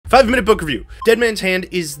5-minute book review. Dead Man's Hand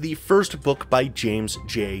is the first book by James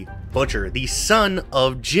J. Butcher, the son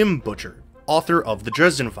of Jim Butcher, author of the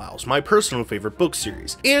Dresden Files, my personal favorite book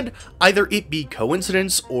series. And either it be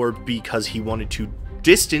coincidence or because he wanted to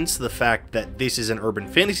distance the fact that this is an urban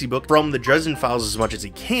fantasy book from the Dresden Files as much as he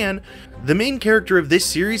can, the main character of this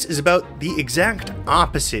series is about the exact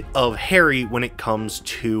opposite of Harry when it comes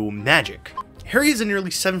to magic. Harry is a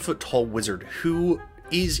nearly 7-foot tall wizard who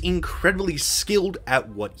is incredibly skilled at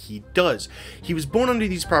what he does. He was born under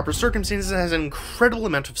these proper circumstances and has an incredible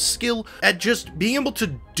amount of skill at just being able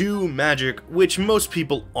to do magic, which most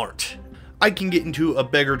people aren't. I can get into a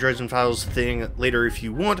bigger Dresden Files thing later if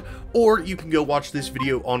you want, or you can go watch this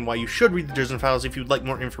video on why you should read the Dresden Files if you'd like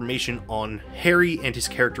more information on Harry and his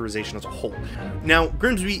characterization as a whole. Now,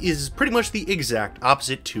 Grimsby is pretty much the exact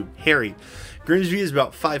opposite to Harry. Grimsby is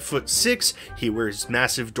about 5'6", he wears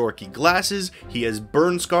massive dorky glasses, he has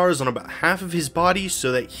burn scars on about half of his body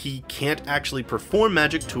so that he can't actually perform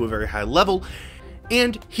magic to a very high level,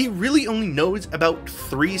 and he really only knows about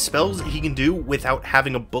 3 spells that he can do without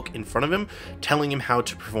having a book in front of him telling him how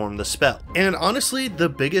to perform the spell. And honestly, the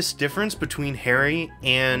biggest difference between Harry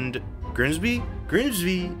and Grimsby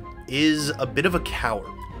is a bit of a coward.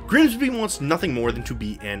 Grimsby wants nothing more than to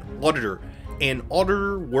be an auditor. An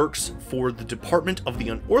auditor works for the Department of the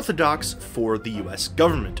Unorthodox for the US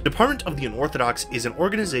government. Department of the Unorthodox is an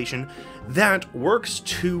organization that works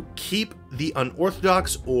to keep the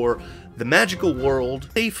unorthodox or the magical world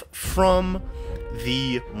safe from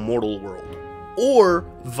the mortal world, or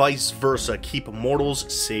vice versa, keep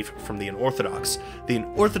mortals safe from the unorthodox. The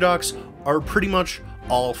unorthodox are pretty much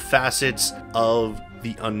all facets of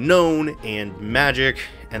the unknown and magic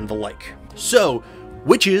and the like. So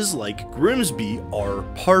witches like Grimsby are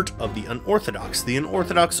part of the unorthodox. The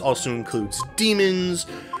unorthodox also includes demons,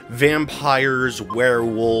 vampires,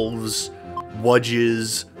 werewolves,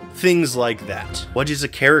 wudges, things like that. Wudge is a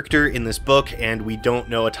character in this book and we don't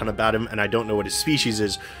know a ton about him, and I don't know what his species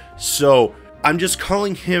is, so I'm just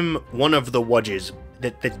calling him one of the wudges.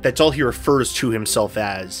 That's all he refers to himself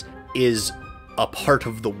as, is a part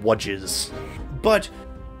of the wudges. But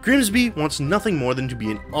Grimsby wants nothing more than to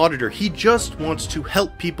be an auditor. He just wants to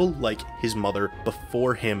help people like his mother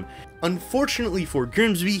before him. Unfortunately for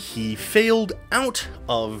Grimsby, he failed out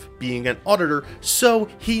of being an auditor, so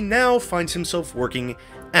he now finds himself working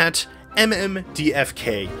at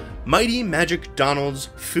MMDFK, Mighty Magic Donald's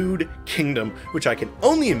Food Kingdom, which I can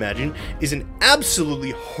only imagine is an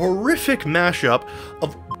absolutely horrific mashup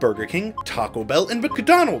of Burger King, Taco Bell, and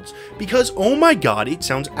McDonald's, because oh my god, it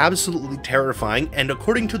sounds absolutely terrifying, and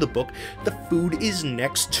according to the book, the food is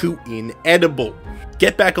next to inedible.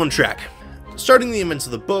 Get back on track. Starting the events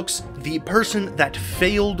of the books, the person that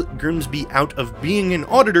failed Grimsby out of being an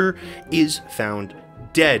auditor is found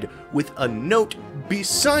dead, with a note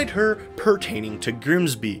beside her pertaining to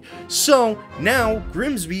Grimsby. So now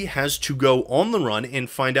Grimsby has to go on the run and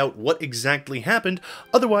find out what exactly happened,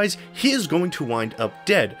 otherwise he is going to wind up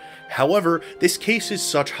dead. However, this case is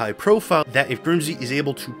such high profile that if Grimsby is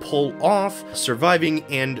able to pull off surviving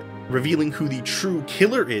and revealing who the true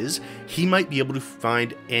killer is, he might be able to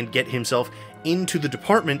find and get himself into the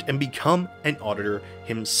department and become an auditor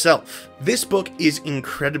himself. This book is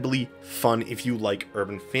incredibly fun if you like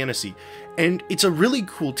urban fantasy, and it's a really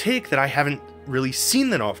cool take that I haven't really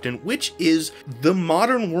seen that often, which is the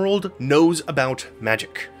modern world knows about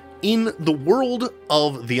magic. In the world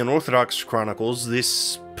of the Unorthodox Chronicles,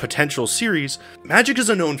 this potential series, magic is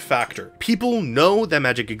a known factor. People know that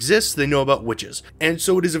magic exists, they know about witches, and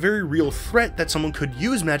so it is a very real threat that someone could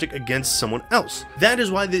use magic against someone else. That is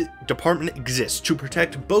why the department exists, to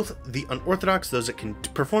protect both the unorthodox, those that can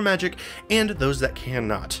perform magic, and those that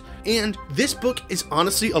cannot. And this book is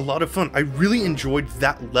honestly a lot of fun. I really enjoyed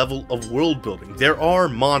that level of world building. There are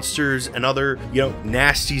monsters and other,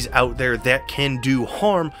 nasties out there that can do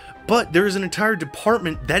harm, but there is an entire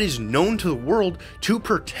department that is known to the world to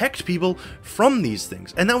protect people from these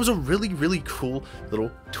things. And that was a really, really cool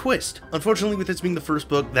little twist. Unfortunately, with this being the first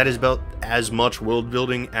book, that is about as much world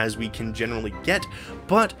building as we can generally get.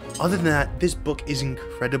 But other than that, this book is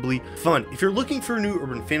incredibly fun. If you're looking for a new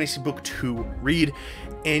urban fantasy book to read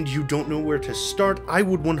and you don't know where to start, I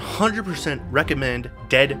would 100% recommend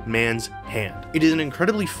Dead Man's Hand. It is an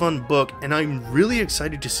incredibly fun book, and I'm really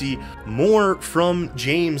excited to see more from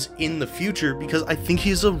James in the future because I think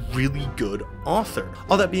he's a really good author.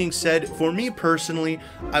 All that being said, for me personally,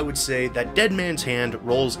 I would say that Dead Man's Hand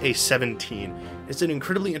rolls a 17. It's an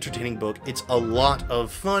incredibly entertaining book, it's a lot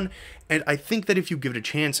of fun, and I think that if you give it a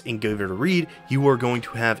chance and give it a read, you are going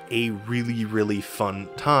to have a really, really fun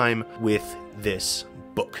time with this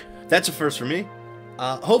book. That's a first for me.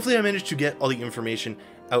 Hopefully I managed to get all the information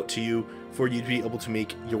out to you for you to be able to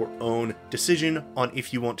make your own decision on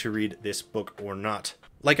if you want to read this book or not.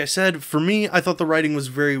 Like I said, for me, I thought the writing was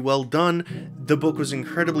very well done. The book was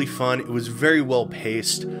incredibly fun. It was very well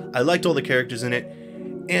paced. I liked all the characters in it.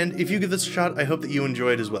 And if you give this a shot, I hope that you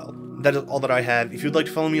enjoy it as well. That is all that I have. If you'd like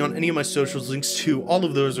to follow me on any of my socials, links to all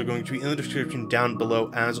of those are going to be in the description down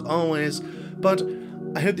below as always. But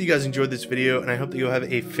I hope that you guys enjoyed this video, and I hope that you have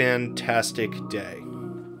a fantastic day.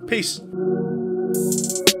 Peace!